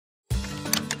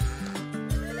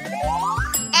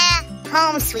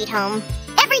Home, sweet home.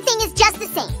 Everything is just the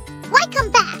same. Why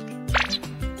come back?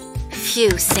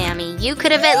 Phew, Sammy, you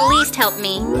could have at least helped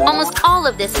me. Almost all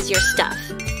of this is your stuff.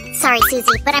 Sorry,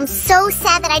 Susie, but I'm so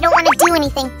sad that I don't want to do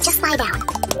anything. Just lie down.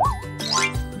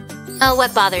 Oh,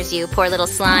 what bothers you, poor little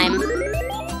slime?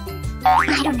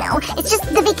 I don't know. It's just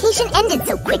the vacation ended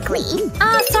so quickly.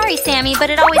 Sorry, Sammy, but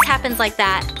it always happens like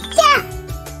that. Yeah.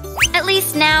 At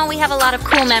least now we have a lot of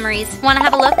cool memories. Want to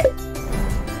have a look?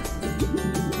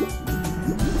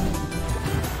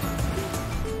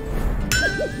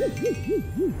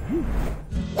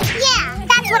 Yeah,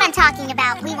 that's what I'm talking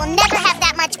about. We will never have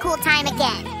that much cool time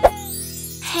again.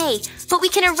 Hey, but we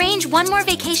can arrange one more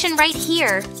vacation right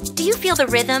here. Do you feel the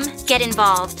rhythm? Get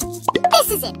involved.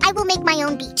 This is it. I will make my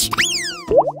own beach.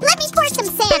 Let me pour some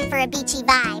sand for a beachy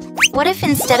vibe. What if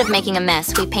instead of making a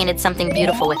mess, we painted something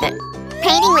beautiful with it?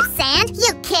 Painting with sand?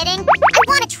 You kidding? I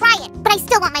want to try it, but I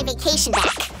still want my vacation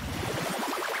back.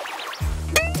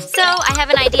 So, I have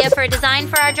an idea for a design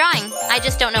for our drawing. I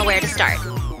just don't know where to start.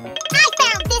 I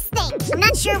found this thing. I'm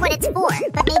not sure what it's for,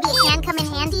 but maybe it can come in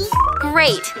handy.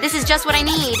 Great! This is just what I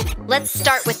need. Let's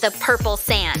start with the purple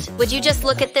sand. Would you just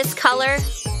look at this color?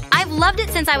 I've loved it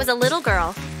since I was a little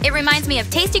girl. It reminds me of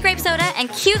tasty grape soda and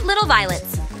cute little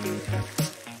violets.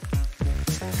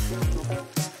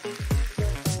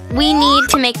 We need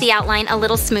to make the outline a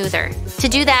little smoother. To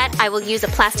do that, I will use a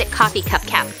plastic coffee cup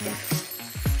cap.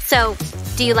 So,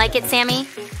 do you like it, Sammy?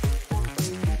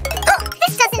 Oh,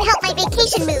 this doesn't help my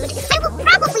vacation mood. I will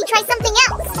probably try something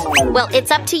else. Well,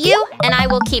 it's up to you, and I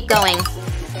will keep going.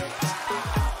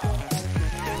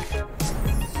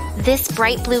 This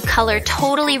bright blue color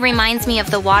totally reminds me of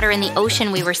the water in the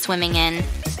ocean we were swimming in.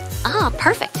 Ah,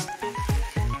 perfect.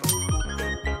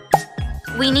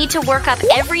 We need to work up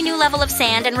every new level of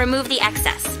sand and remove the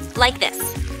excess, like this.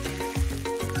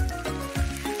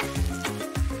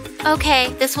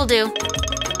 Okay, this will do.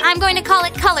 I'm going to call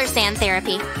it color sand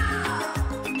therapy.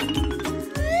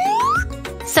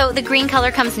 So the green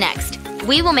color comes next.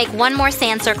 We will make one more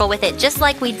sand circle with it just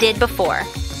like we did before.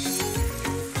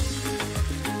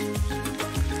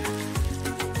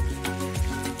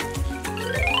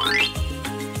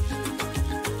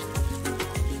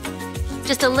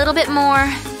 Just a little bit more,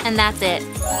 and that's it.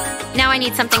 Now I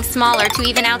need something smaller to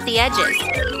even out the edges.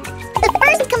 The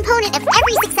first component of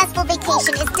every successful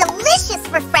vacation is delicious,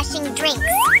 refreshing drinks.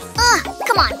 Ugh,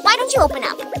 come on, why don't you open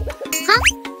up? Huh?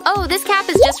 Oh, this cap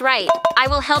is just right. I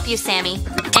will help you, Sammy.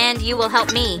 And you will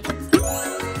help me.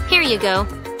 Here you go.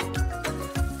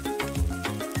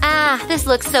 Ah, this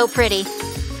looks so pretty.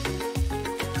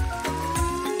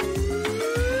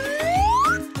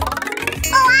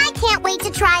 Oh, I can't wait to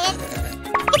try it.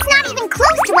 It's not even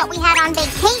close to what we had on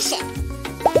vacation.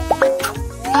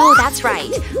 Oh, that's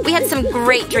right. We had some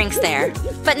great drinks there.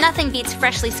 But nothing beats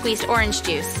freshly squeezed orange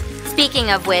juice. Speaking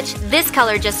of which, this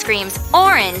color just screams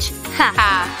orange. Ha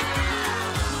ha.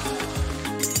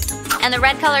 And the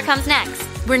red color comes next.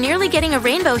 We're nearly getting a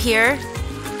rainbow here.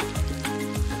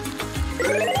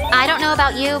 I don't know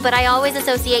about you, but I always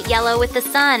associate yellow with the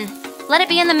sun. Let it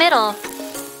be in the middle.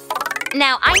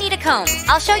 Now, I need a comb.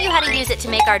 I'll show you how to use it to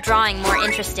make our drawing more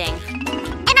interesting.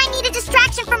 And I need a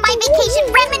distraction from my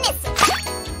vacation reminiscence.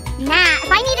 Nah, if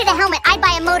I needed a helmet, I'd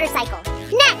buy a motorcycle.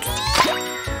 Next!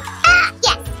 Ah,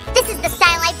 yes! This is the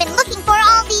style I've been looking for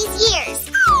all these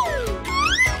years.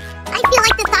 I feel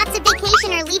like the thoughts of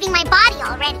vacation are leaving my body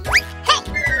already. Hey!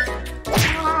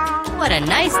 What a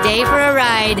nice day for a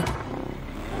ride.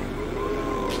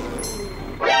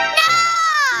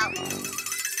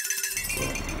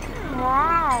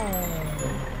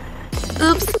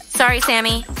 Oops, sorry,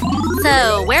 Sammy.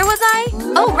 So, where was I?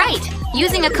 Oh, right!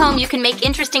 Using a comb, you can make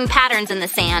interesting patterns in the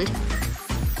sand.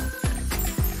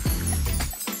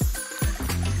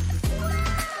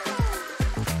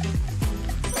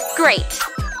 Great!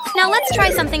 Now let's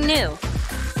try something new.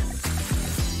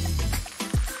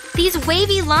 These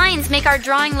wavy lines make our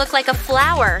drawing look like a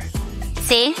flower.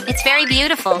 See? It's very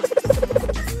beautiful.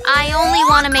 I only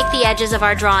want to make the edges of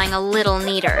our drawing a little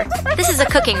neater. This is a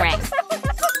cooking ring.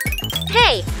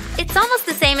 Hey, it's almost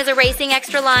the same as erasing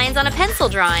extra lines on a pencil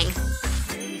drawing.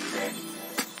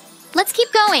 Let's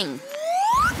keep going.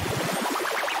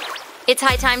 It's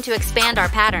high time to expand our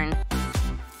pattern.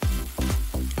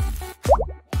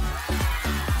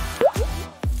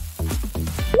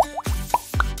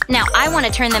 Now I want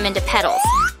to turn them into petals.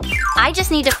 I just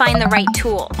need to find the right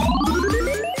tool.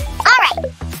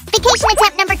 Alright, vacation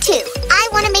attempt number 2. I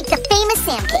want to make the famous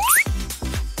sand cakes.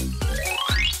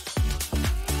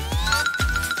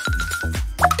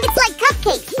 It's like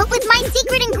cupcakes, but with my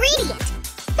secret ingredient.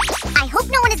 I hope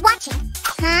no one is watching.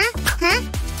 Huh?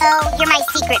 Oh, you're my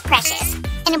secret precious.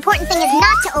 An important thing is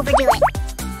not to overdo it.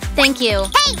 Thank you.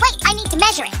 Hey, wait, I need to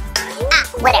measure it.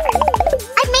 Whatever.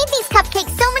 I've made these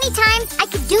cupcakes so many times, I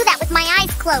could do that with my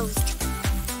eyes closed.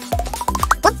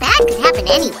 What bad could happen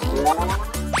anyway?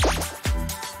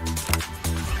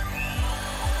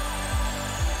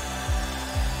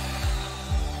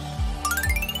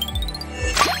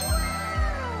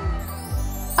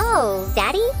 Oh,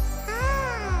 Daddy?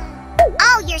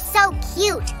 Oh, you're so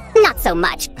cute. Not so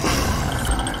much.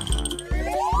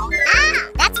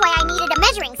 That's why I needed a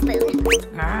measuring spoon.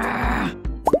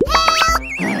 Help!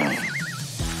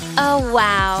 Oh,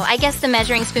 wow. I guess the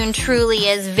measuring spoon truly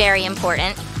is very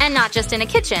important. And not just in a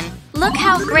kitchen. Look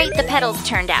how great the petals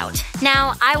turned out.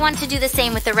 Now, I want to do the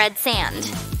same with the red sand.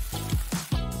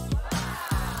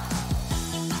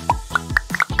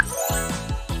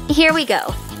 Here we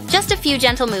go. Just a few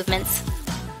gentle movements.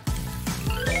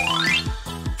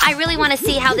 I really want to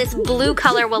see how this blue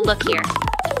color will look here.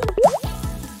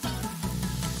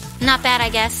 Not bad, I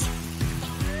guess.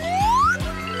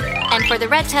 And for the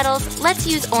red petals, let's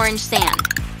use orange sand.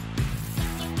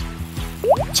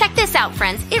 Check this out,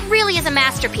 friends. It really is a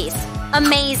masterpiece.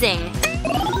 Amazing.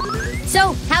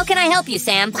 So, how can I help you,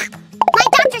 Sam? My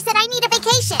doctor said I need a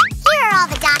vacation. Here are all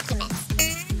the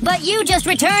documents. But you just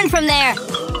returned from there.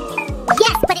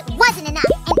 Yes, but it wasn't enough.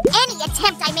 And any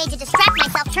attempt I made to distract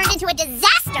myself turned into a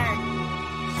disaster.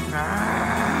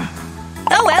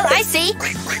 Oh, well, I see.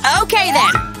 Okay,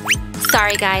 then.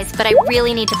 Sorry, guys, but I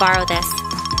really need to borrow this.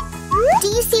 Do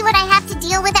you see what I have to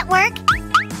deal with at work?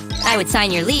 I would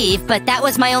sign your leave, but that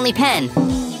was my only pen. No!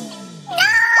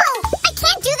 I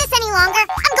can't do this any longer.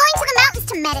 I'm going to the mountains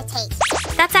to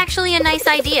meditate. That's actually a nice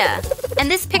idea.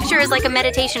 And this picture is like a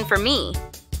meditation for me.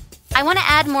 I want to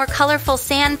add more colorful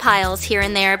sand piles here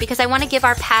and there because I want to give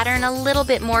our pattern a little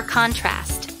bit more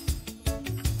contrast.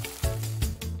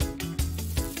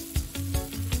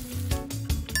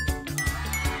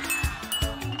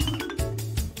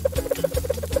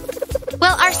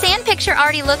 Well, our sand picture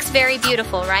already looks very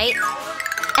beautiful, right?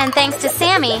 And thanks to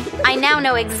Sammy, I now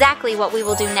know exactly what we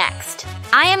will do next.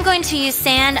 I am going to use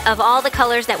sand of all the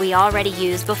colors that we already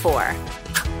used before.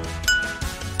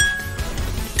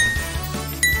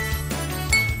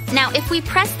 Now, if we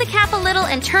press the cap a little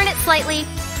and turn it slightly,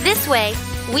 this way,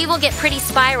 we will get pretty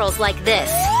spirals like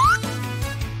this.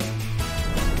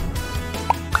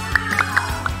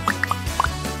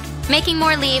 Making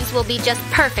more leaves will be just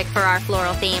perfect for our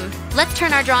floral theme. Let's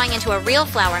turn our drawing into a real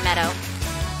flower meadow.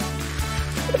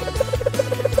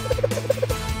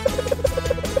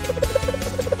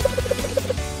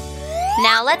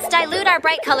 Now let's dilute our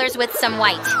bright colors with some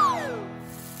white.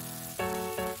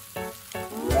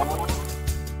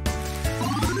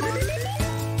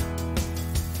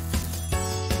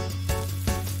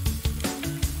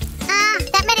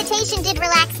 That meditation did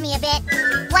relax me a bit.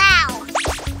 Wow.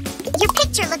 Your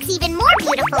picture looks even more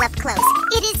beautiful up close.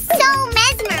 It is so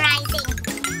mesmerizing.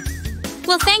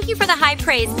 Well, thank you for the high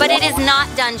praise, but it is not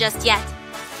done just yet.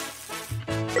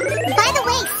 By the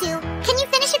way, Sue, can you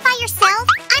finish it by yourself?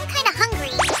 I'm kind of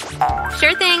hungry.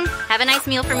 Sure thing. Have a nice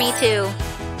meal for me, too.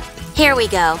 Here we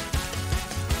go.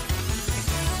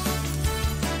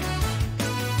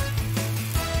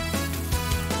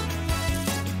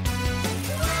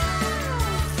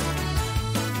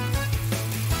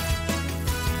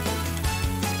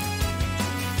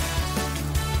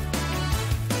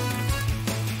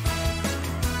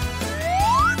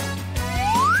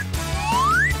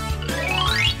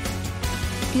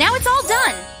 Now it's all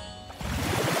done!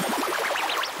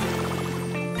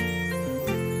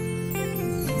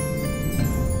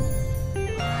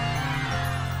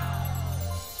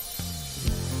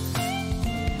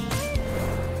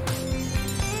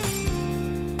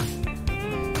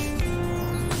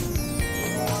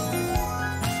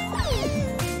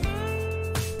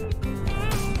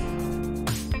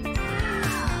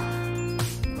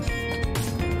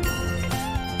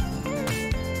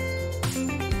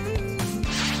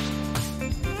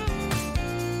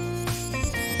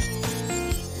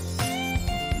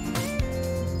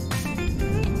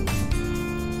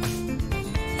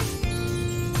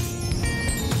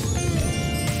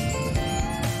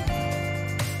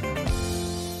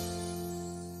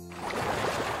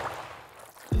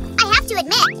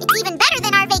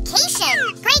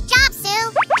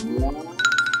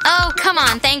 Oh, come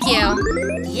on, thank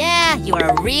you. Yeah, you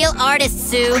are a real artist,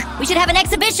 Sue. We should have an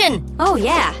exhibition. Oh,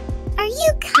 yeah. Are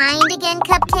you kind again,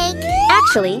 Cupcake?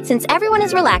 Actually, since everyone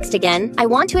is relaxed again, I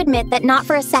want to admit that not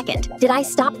for a second did I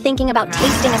stop thinking about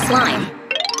tasting a slime.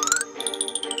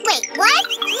 Wait, what?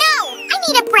 No! I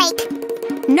need a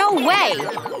break! No way!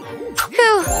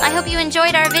 Whew, I hope you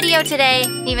enjoyed our video today,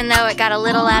 even though it got a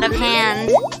little out of hand.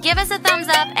 Give us a thumbs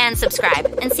up and subscribe,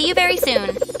 and see you very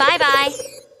soon. Bye-bye.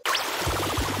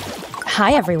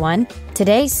 Hi, everyone.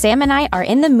 Today, Sam and I are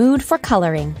in the mood for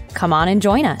coloring. Come on and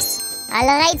join us. All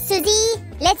right, Susie.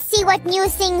 Let's see what new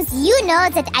things you know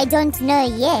that I don't know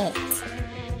yet.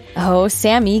 Oh,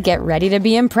 Sammy, get ready to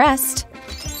be impressed.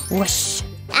 Whoosh.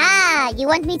 Ah, you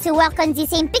want me to work on the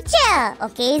same picture?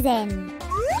 Okay, then.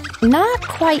 Not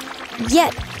quite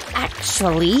yet,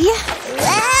 actually.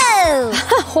 Whoa!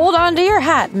 Hold on to your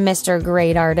hat, Mr.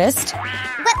 Great Artist.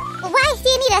 But why do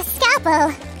you need a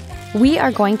scalpel? We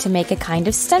are going to make a kind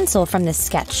of stencil from this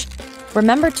sketch.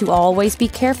 Remember to always be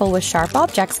careful with sharp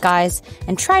objects, guys,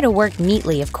 and try to work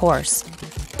neatly, of course.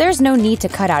 There's no need to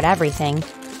cut out everything,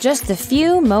 just the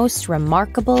few most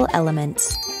remarkable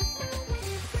elements.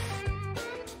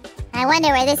 I wonder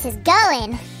where this is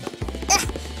going. Ugh.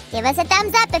 Give us a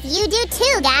thumbs up if you do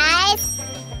too, guys.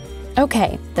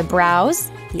 Okay, the brows,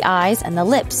 the eyes, and the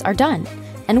lips are done.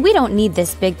 And we don't need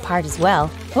this big part as well.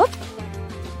 Whoop.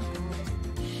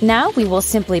 Now we will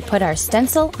simply put our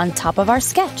stencil on top of our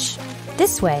sketch.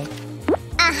 This way.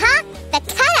 Uh-huh. The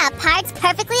cutout parts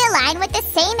perfectly align with the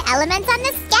same elements on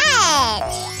the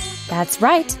sketch. That's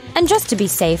right. And just to be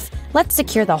safe, let's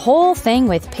secure the whole thing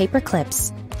with paper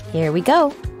clips. Here we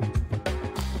go.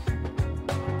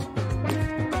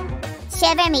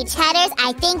 Shiver me cheddars,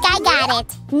 I think I got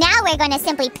it. Now we're going to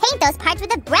simply paint those parts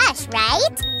with a brush,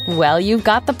 right? Well, you've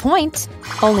got the point.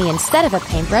 Only instead of a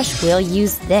paintbrush, we'll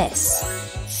use this.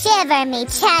 Shiver me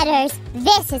cheddars,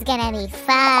 this is gonna be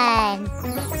fun.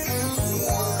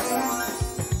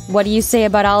 What do you say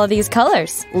about all of these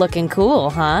colors? Looking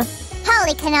cool, huh?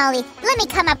 Holy cannoli, let me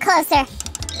come up closer.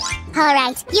 All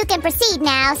right, you can proceed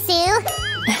now, Sue.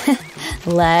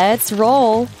 Let's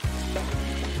roll.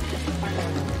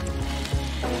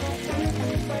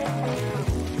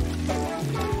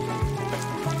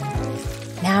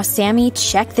 Now, Sammy,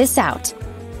 check this out.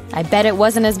 I bet it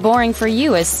wasn't as boring for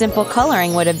you as simple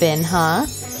coloring would have been, huh?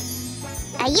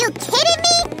 Are you kidding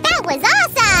me? That was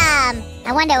awesome!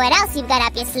 I wonder what else you've got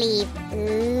up your sleeve.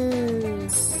 Ooh.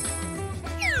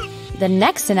 The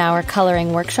next in our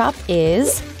coloring workshop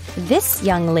is this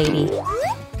young lady.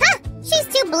 Huh, she's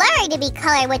too blurry to be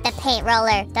colored with the paint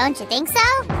roller, don't you think so?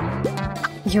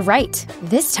 You're right.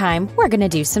 This time, we're gonna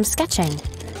do some sketching.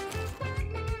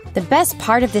 The best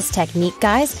part of this technique,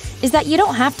 guys, is that you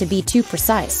don't have to be too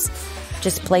precise.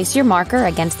 Just place your marker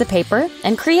against the paper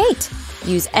and create.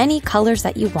 Use any colors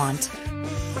that you want.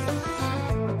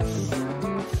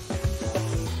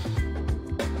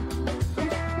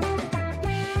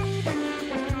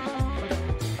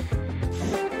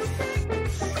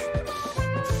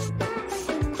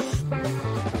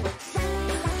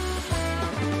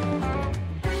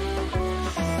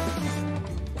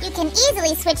 You can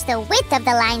easily switch the width of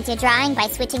the lines you're drawing by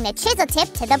switching the chisel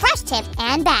tip to the brush tip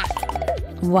and back.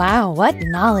 Wow, what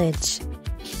knowledge!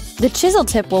 The chisel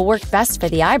tip will work best for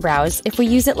the eyebrows if we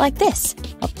use it like this.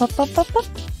 Up, up, up, up, up.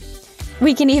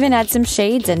 We can even add some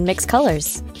shades and mix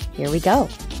colors. Here we go.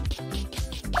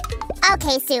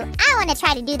 Okay, Sue, I want to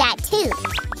try to do that too.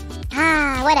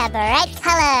 Ah, what a bright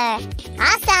color.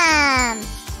 Awesome!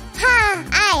 Ah,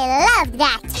 I love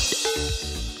that.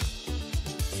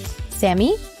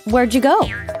 Sammy, where'd you go?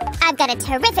 I've got a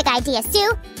terrific idea,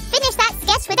 Sue. Finish that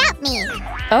sketch without me.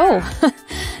 Oh,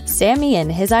 Sammy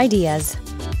and his ideas.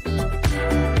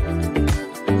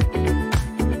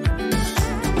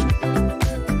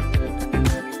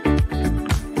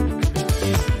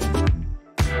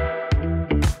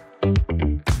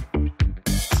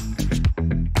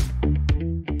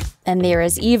 And there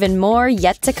is even more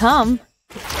yet to come.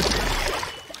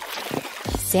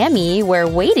 Sammy, we're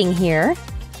waiting here.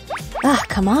 Ah,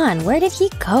 come on, where did he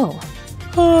go?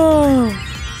 Oh.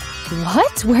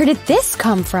 What? Where did this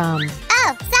come from?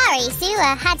 Oh, sorry, Sue.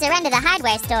 Had to run to the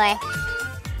hardware store.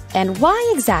 And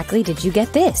why exactly did you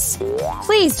get this?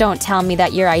 Please don't tell me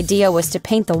that your idea was to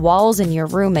paint the walls in your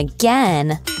room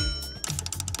again.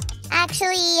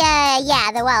 Actually,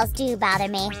 yeah, the walls do bother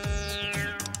me.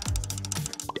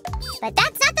 But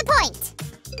that's not the point.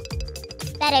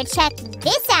 Better check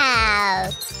this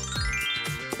out.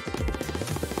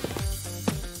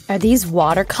 Are these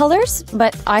watercolors?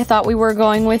 But I thought we were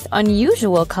going with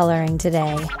unusual coloring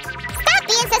today. Stop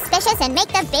being suspicious and make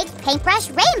the big paintbrush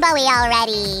rainbowy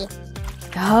already.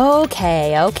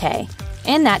 Okay.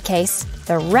 In that case,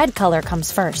 the red color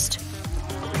comes first.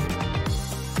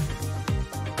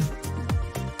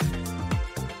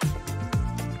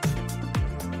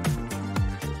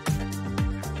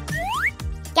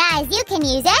 Guys, you can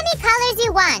use any colors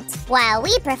you want, while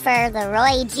we prefer the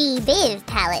Roy G. Biv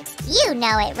palette. You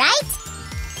know it, right?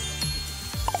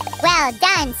 Well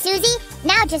done, Susie.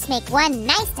 Now just make one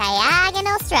nice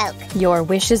diagonal stroke. Your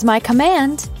wish is my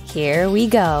command. Here we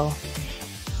go.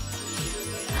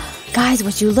 Guys,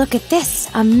 would you look at this?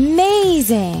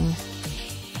 Amazing!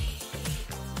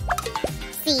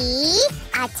 See?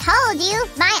 I told you,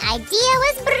 my idea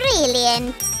was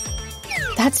brilliant.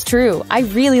 That's true. I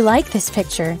really like this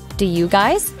picture. Do you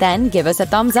guys? Then give us a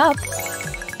thumbs up.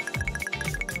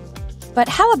 But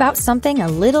how about something a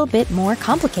little bit more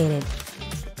complicated?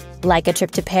 Like a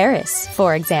trip to Paris,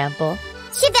 for example.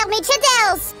 Je vais mes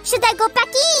chadels. Should I go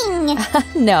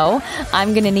packing? No,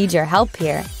 I'm gonna need your help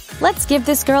here. Let's give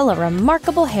this girl a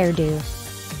remarkable hairdo.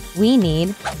 We need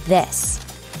this.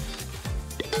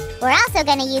 We're also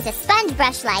gonna use a sponge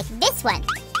brush like this one.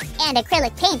 And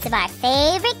acrylic paints of our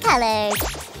favorite colors.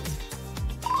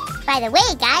 By the way,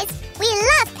 guys, we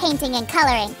love painting and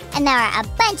coloring. And there are a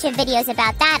bunch of videos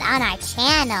about that on our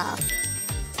channel.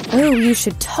 Ooh, you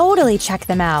should totally check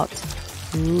them out.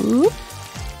 Ooh.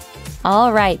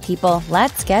 All right, people,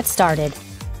 let's get started.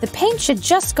 The paint should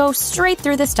just go straight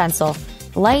through the stencil.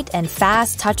 Light and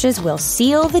fast touches will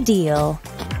seal the deal.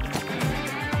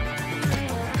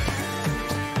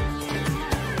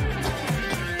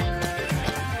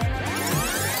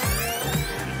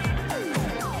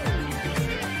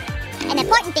 An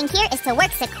important thing here is to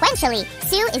work sequentially.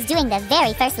 Sue is doing the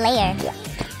very first layer.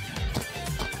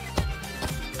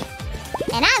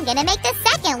 And I'm gonna make the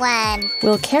second one.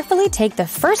 We'll carefully take the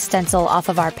first stencil off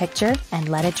of our picture and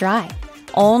let it dry.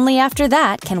 Only after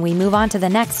that can we move on to the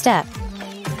next step.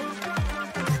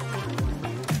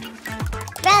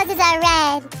 Roses are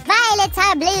red, violets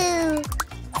are blue.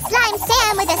 Slime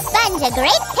Sam with a sponge, a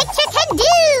great picture can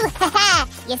do! Haha,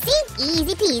 you see?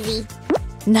 Easy peasy.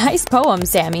 Nice poem,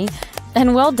 Sammy.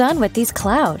 And well done with these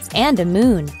clouds and a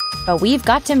moon. But we've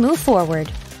got to move forward.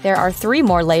 There are 3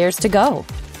 more layers to go.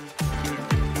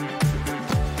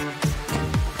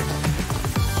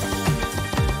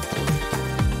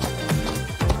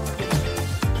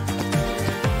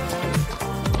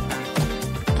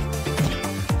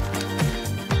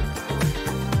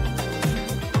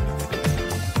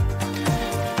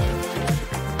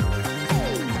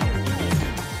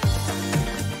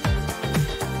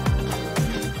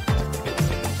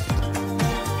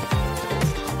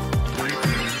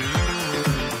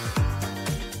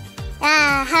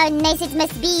 How nice it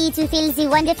must be to feel the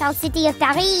wonderful city of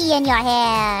Paris in your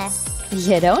hair.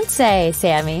 You don't say,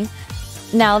 Sammy.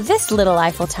 Now this little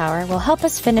Eiffel Tower will help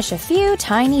us finish a few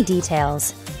tiny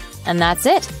details. And that's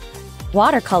it.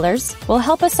 Watercolors will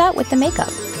help us out with the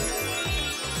makeup.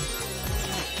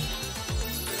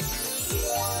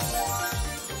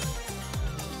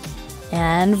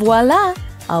 And voila!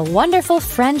 A wonderful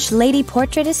French lady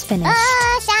portrait is finished.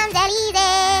 Oh,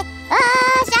 Champs-Élysées!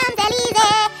 Oh,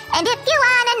 Champs-Élysées! And if you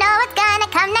wanna know what's gonna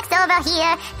come next over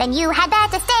here, then you had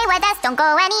better stay with us, don't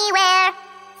go anywhere.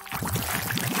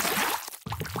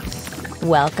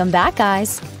 Welcome back,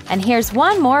 guys. And here's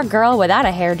one more girl without a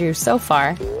hairdo so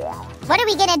far. What are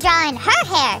we gonna draw in her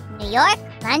hair? New York?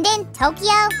 London?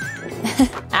 Tokyo?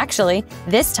 Actually,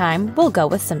 this time we'll go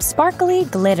with some sparkly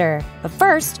glitter. But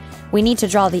first, we need to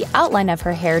draw the outline of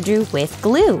her hairdo with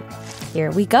glue.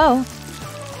 Here we go.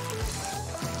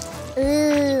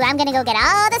 Ooh, I'm gonna go get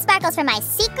all the sparkles from my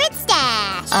secret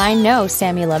stash. I know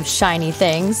Sammy loves shiny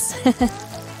things.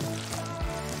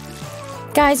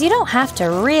 Guys, you don't have to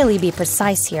really be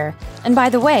precise here. And by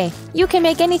the way, you can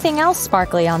make anything else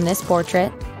sparkly on this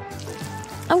portrait.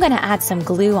 I'm gonna add some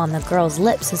glue on the girl's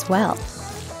lips as well.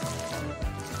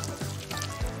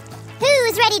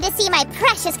 Who's ready to see my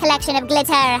precious collection of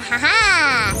glitter?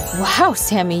 Haha! Wow,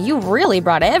 Sammy, you really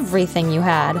brought everything you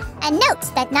had. And note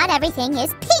that not everything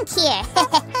is pink here.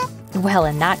 Well,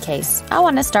 in that case, I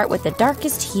want to start with the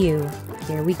darkest hue.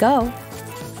 Here we go.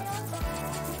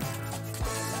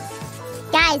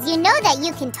 Guys, you know that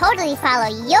you can totally follow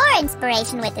your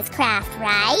inspiration with this craft,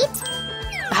 right?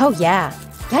 Oh yeah,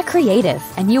 get creative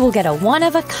and you will get a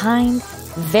one-of-a-kind,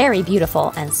 very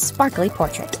beautiful and sparkly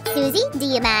portrait. Susie, do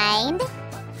you mind?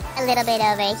 A little bit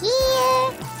over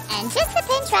here, and just a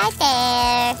pinch right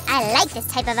there. I like this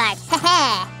type of art.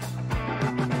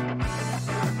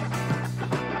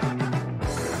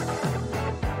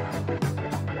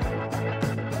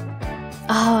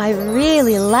 Oh, I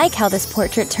really like how this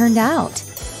portrait turned out.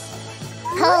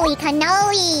 Holy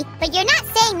cannoli! But you're not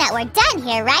saying that we're done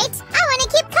here, right? I want to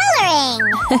keep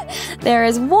coloring! There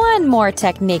is one more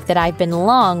technique that I've been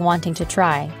long wanting to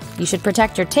try. You should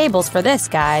protect your tables for this,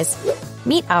 guys.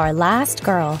 Meet our last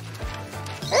girl.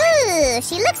 Ooh,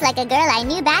 she looks like a girl I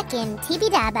knew back in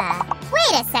Tibidaba.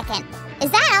 Wait a second.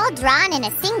 Is that all drawn in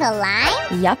a single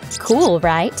line? Yup, cool,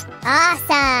 right?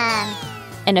 Awesome!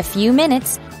 In a few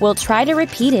minutes, we'll try to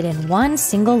repeat it in one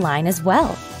single line as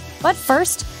well. But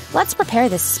first, let's prepare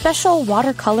this special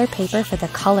watercolor paper for the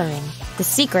coloring. The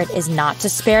secret is not to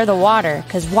spare the water,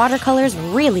 because watercolors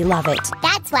really love it.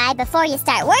 That's why before you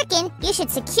start working, you should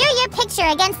secure your picture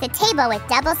against the table with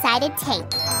double-sided tape.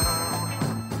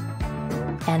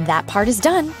 And that part is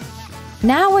done.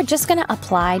 Now we're just gonna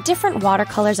apply different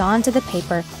watercolors onto the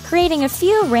paper, creating a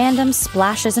few random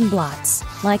splashes and blots,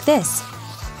 like this.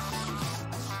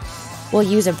 We'll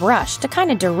use a brush to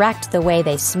kind of direct the way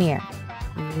they smear.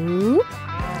 Ooh.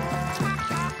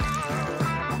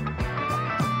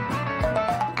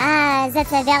 Ah,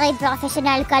 that's a very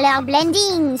professional color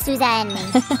blending, Suzanne.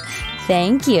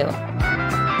 Thank you.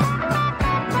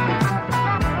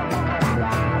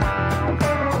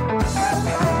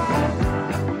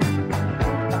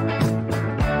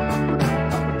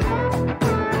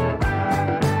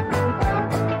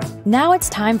 Now it's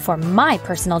time for my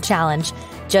personal challenge.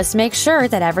 Just make sure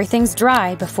that everything's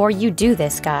dry before you do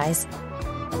this, guys.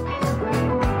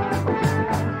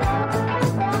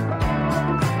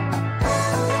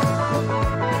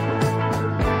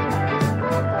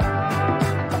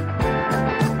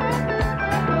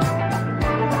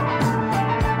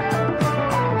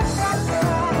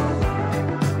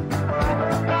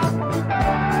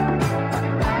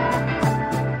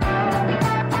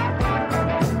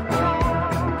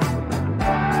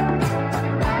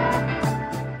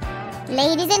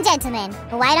 Ladies and gentlemen,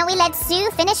 why don't we let Sue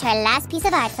finish her last piece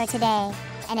of art for today?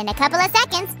 And in a couple of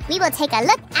seconds, we will take a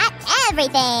look at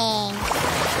everything.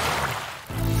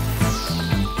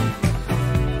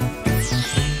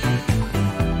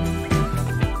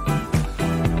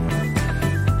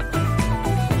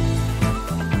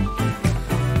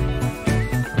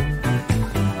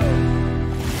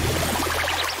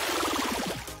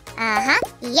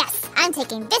 Yes, I'm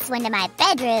taking this one to my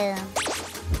bedroom.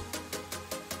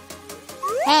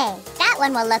 Hey, that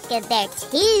one will look good there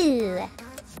too.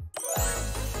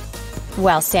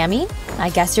 Well, Sammy, I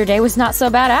guess your day was not so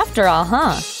bad after all,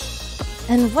 huh?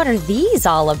 And what are these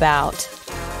all about?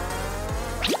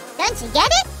 Don't you get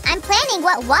it? I'm planning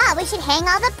what wall we should hang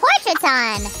all the portraits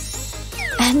on.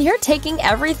 And you're taking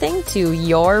everything to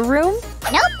your room?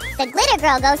 Nope, the glitter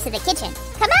girl goes to the kitchen.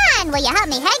 Come on, will you help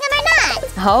me hang them or not?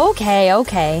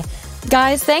 Okay.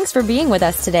 Guys, thanks for being with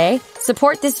us today.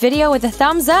 Support this video with a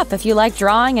thumbs up if you like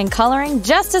drawing and coloring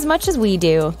just as much as we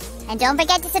do. And don't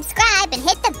forget to subscribe and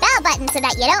hit the bell button so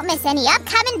that you don't miss any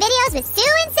upcoming videos with Sue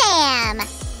and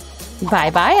Sam.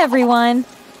 Bye-bye, everyone.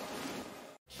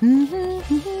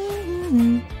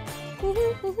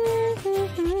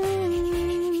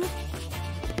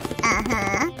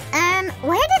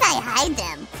 Where did I hide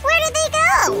them? Where did they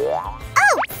go?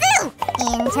 Oh, Sue!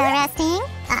 Interesting.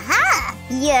 Aha!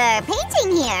 You're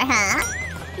painting here, huh?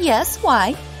 Yes,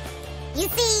 why? You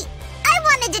see, I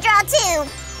wanted to draw too.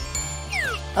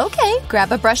 Okay,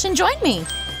 grab a brush and join me.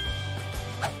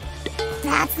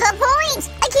 That's the point!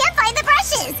 I can't find the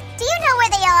brushes! Do you know where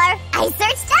they are? I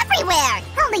searched everywhere!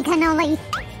 Holy cannoli!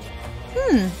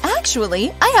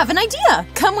 Actually, I have an idea.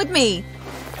 Come with me.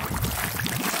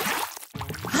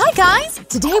 Hi, guys!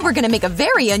 Today we're gonna make a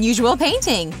very unusual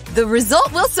painting. The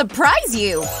result will surprise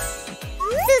you.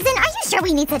 Susan, are you sure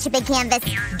we need such a big canvas?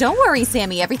 Don't worry,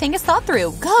 Sammy. Everything is thought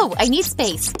through. Go! I need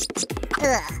space.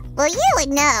 Ugh, well, you would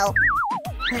know.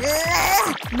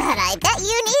 Ugh, but I bet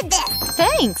you need this.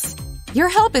 Thanks! Your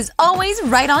help is always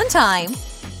right on time.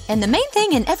 And the main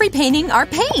thing in every painting are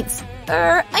paints.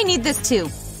 I need this too.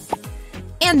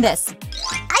 And this.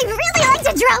 I really like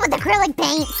to draw with acrylic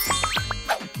paint.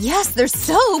 Yes, they're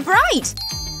so bright!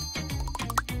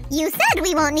 You said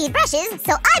we won't need brushes,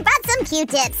 so I brought some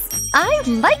Q-tips. I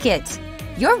like it!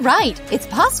 You're right, it's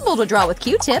possible to draw with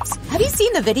Q-tips. Have you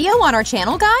seen the video on our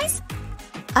channel, guys?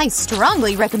 I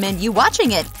strongly recommend you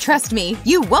watching it. Trust me,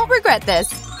 you won't regret this.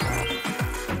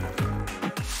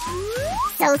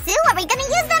 So, Sue, are we gonna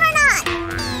use them or not?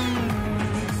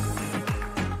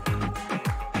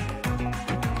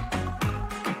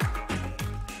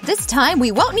 This time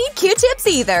we won't need Q-tips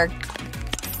either.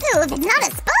 Sue, if it's not a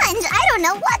sponge, I don't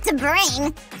know what to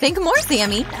bring. Think more,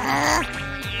 Sammy.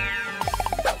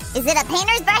 Is it a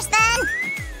painter's brush then?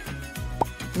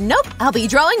 Nope, I'll be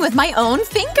drawing with my own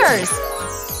fingers.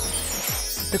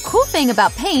 The cool thing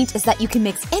about paint is that you can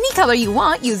mix any color you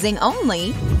want using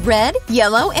only red,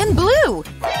 yellow, and blue.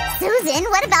 Susan,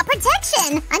 what about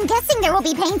protection? I'm guessing there will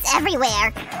be paints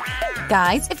everywhere.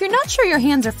 Guys, if you're not sure your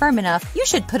hands are firm enough, you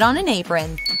should put on an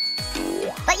apron.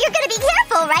 But you're gonna be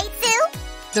careful, right, Sue?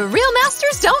 The real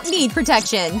masters don't need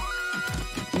protection.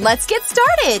 Let's get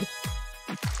started.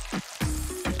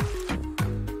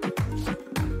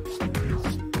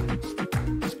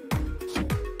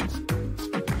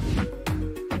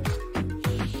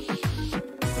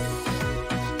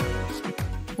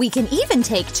 We can even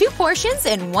take 2 portions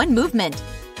in one movement.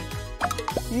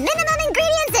 Minimum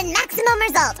ingredients and maximum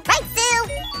result, right, Sue?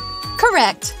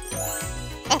 Correct.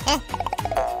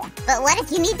 But what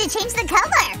if you need to change the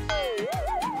color?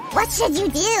 What should you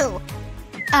do?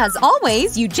 As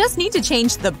always, you just need to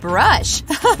change the brush.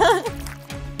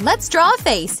 Let's draw a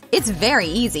face. It's very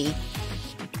easy.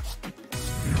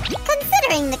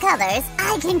 Considering the colors,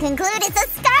 I can conclude it's a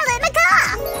scarlet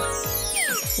macaw!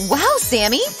 Wow,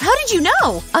 Sammy! How did you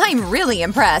know? I'm really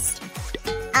impressed.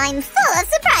 I'm full of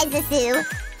surprises, Sue.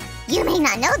 You may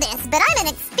not know this, but I'm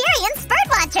an experienced bird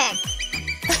watcher.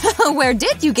 Where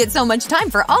did you get so much time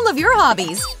for all of your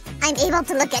hobbies? I'm able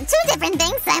to look at 2 different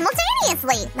things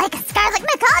simultaneously, like a scarlet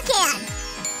macaw can.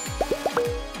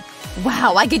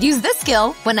 Wow, I could use this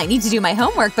skill when I need to do my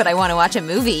homework but I want to watch a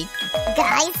movie.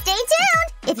 Guys, stay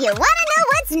tuned if you want to know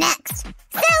what's next.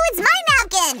 So it's my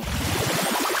napkin!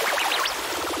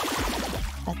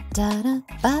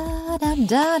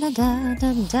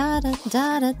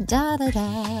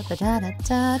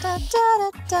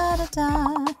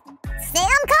 Say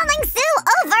I'm calling Sue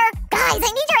over! Guys, I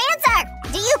need your answer!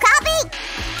 Do you copy?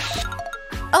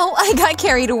 Oh, I got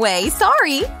carried away.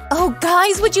 Sorry. Oh,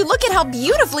 guys, would you look at how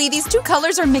beautifully these 2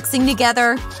 colors are mixing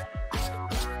together?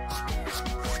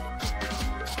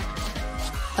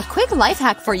 A quick life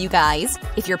hack for you guys.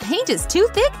 If your paint is too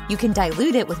thick, you can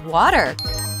dilute it with water.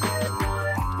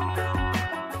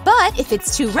 But if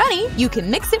it's too runny, you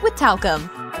can mix it with talcum.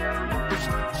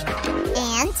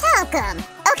 And talcum.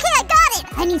 Okay, I got it!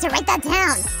 I need to write that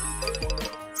down.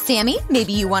 Sammy,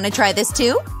 maybe you want to try this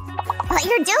too? But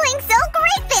you're doing so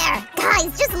great there!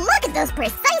 Guys, just look at those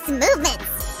precise movements!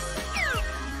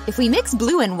 If we mix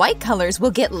blue and white colors,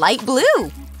 we'll get light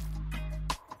blue.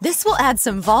 This will add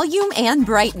some volume and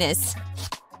brightness.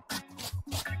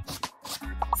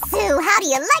 Sue, how do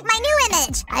you like my new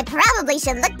image? I probably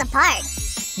should look the part.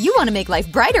 You want to make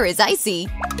life brighter, as I see.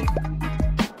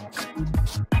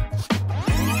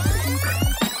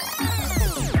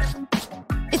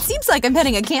 It seems like I'm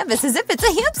petting a canvas as if it's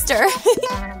a hamster.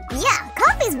 Yeah,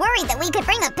 Coffee's worried that we could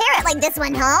bring a parrot like this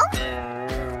one home.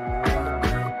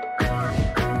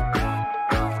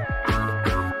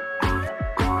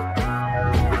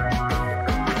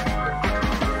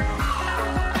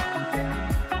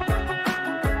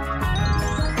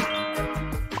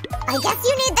 I guess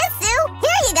you need this, Sue.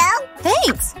 Here you go.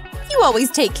 Thanks. You always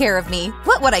take care of me.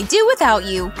 What would I do without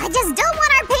you? I just don't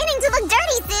want our painting to look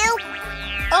dirty, Sue.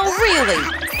 Oh, really?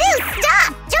 Sue,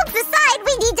 stop! Jokes aside,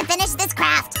 we need to finish this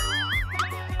craft.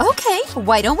 Okay,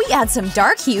 why don't we add some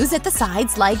dark hues at the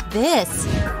sides like this?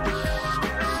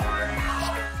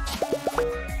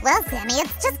 Well, Sammy,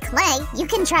 it's just clay. You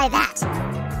can try that.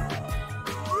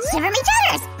 Shiver me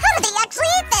cheddars! How do they actually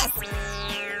eat this?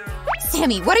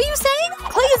 Sammy, what are you saying?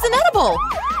 Clay is inedible.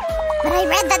 But I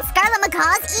read that scarlet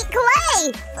macaws eat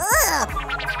clay! Ugh!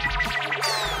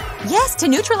 Yes, to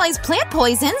neutralize plant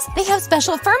poisons, they have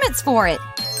special ferments for it.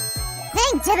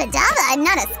 Thank Dibba-Dabba, I'm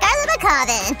not a scarlet macaw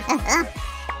then.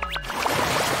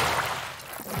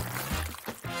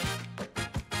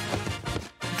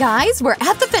 Guys, we're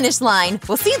at the finish line.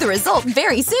 We'll see the result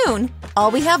very soon. All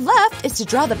we have left is to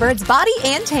draw the bird's body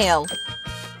and tail.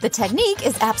 The technique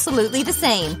is absolutely the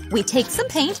same. We take some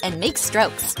paint and make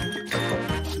strokes. Sue,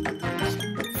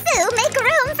 make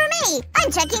room for me!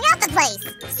 I'm checking out the place!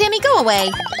 Sammy, go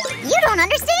away. You don't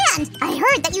understand! I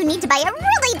heard that you need to buy a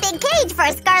really big cage for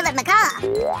a scarlet macaw!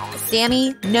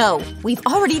 Sammy, no. We've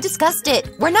already discussed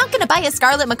it. We're not gonna buy a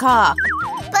scarlet macaw.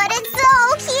 But it's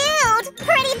so cute!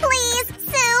 Pretty please!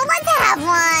 Sue, let's have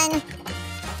one!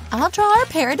 I'll draw our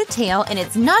parrot a tail, and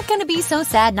it's not gonna be so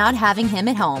sad not having him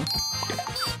at home.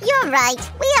 You're right.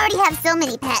 We already have so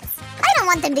many pets. I don't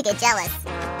want them to get jealous.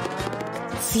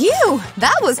 Phew!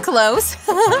 That was close!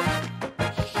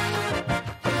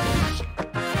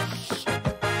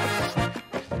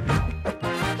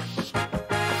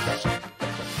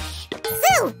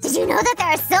 Sue, did you know that there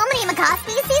are so many macaw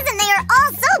species and they are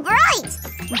all so bright?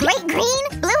 Great green,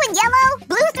 blue and yellow,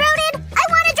 blue-throated. I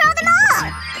want to draw them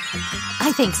all!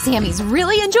 I think Sammy's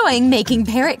really enjoying making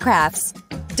parrot crafts.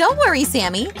 Don't worry,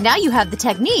 Sammy. Now you have the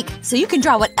technique, so you can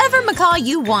draw whatever macaw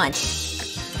you want.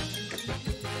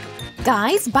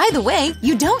 Guys, by the way,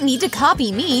 you don't need to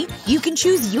copy me. You can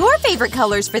choose your favorite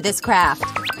colors for this craft.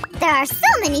 There are so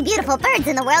many beautiful birds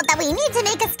in the world that we need to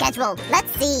make a schedule.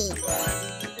 Let's see.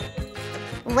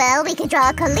 Well, we could draw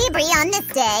a colibri on this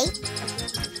day.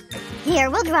 Here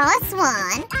we'll draw a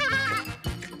swan.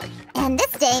 And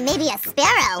this day, maybe a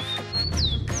sparrow.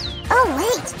 Oh,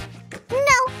 wait.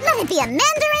 No, let it be a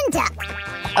mandarin duck.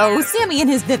 Oh, Sammy and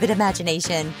his vivid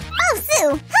imagination. Oh, Sue,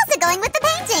 how's it going with the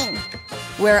painting?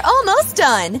 We're almost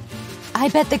done. I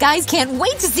bet the guys can't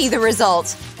wait to see the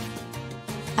result.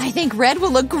 I think red will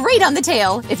look great on the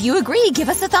tail. If you agree, give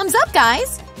us a thumbs up,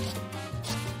 guys.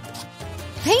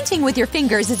 Painting with your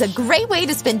fingers is a great way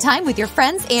to spend time with your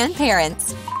friends and parents.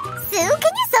 Sue, can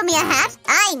you sew me a hat?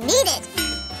 I need it.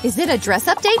 Is it a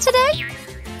dress-up day today?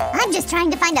 I'm just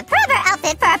trying to find a proper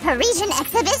outfit for a Parisian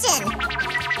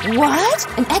exhibition.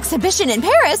 What? An exhibition in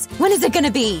Paris? When is it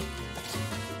gonna be?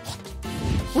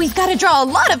 We've got to draw a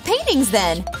lot of paintings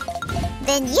then.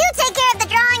 Then you take care of the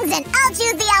drawings and I'll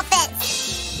choose the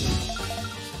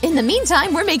outfits. In the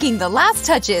meantime, we're making the last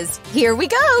touches. Here we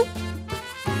go!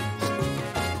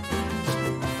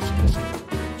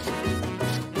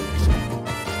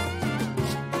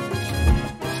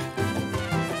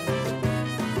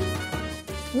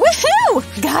 Woohoo!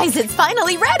 Guys, it's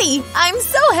finally ready! I'm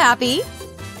so happy!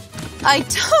 I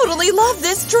totally love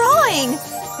this drawing!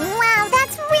 Wow,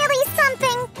 that's really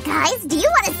something! Guys, do you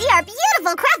want to see our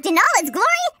beautiful craft in all its glory?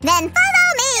 Then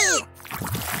follow me!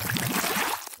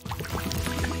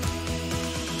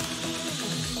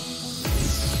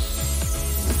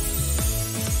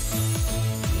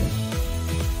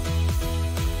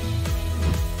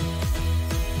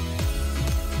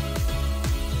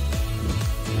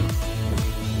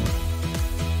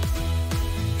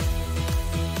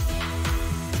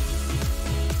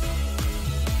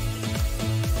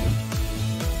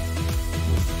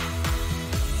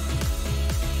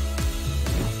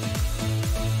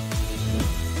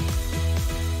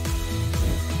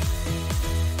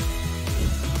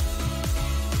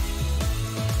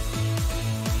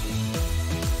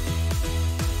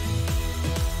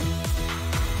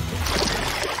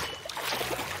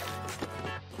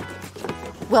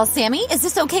 Well, Sammy, is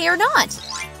this okay or not?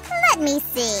 Let me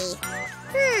see.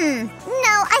 No,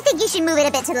 I think you should move it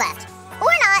a bit to the left.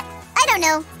 Or not. I don't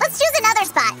know. Let's choose another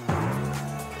spot.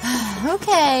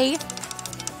 Okay.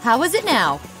 How is it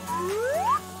now?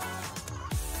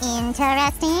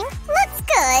 Interesting. Looks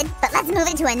good, but let's move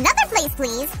it to another place,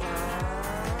 please.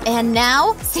 And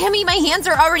now? Sammy, my hands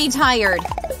are already tired.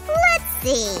 Let's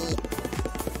see.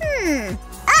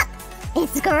 Ah!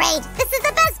 It's great. This is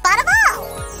the best spot of all.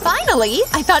 Finally!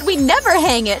 I thought we'd never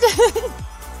hang it.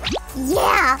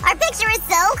 Yeah, our picture is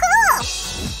so cool.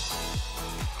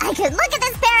 I could look at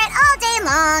this parrot all day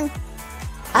long.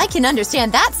 I can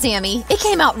understand that, Sammy. It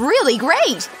came out really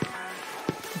great.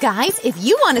 Guys, if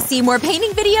you want to see more painting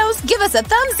videos, give us a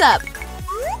thumbs up.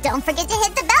 Don't forget to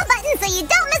hit the bell button so you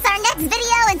don't miss our next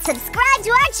video and subscribe to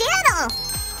our channel.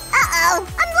 Uh-oh,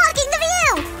 I'm blocking the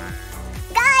view.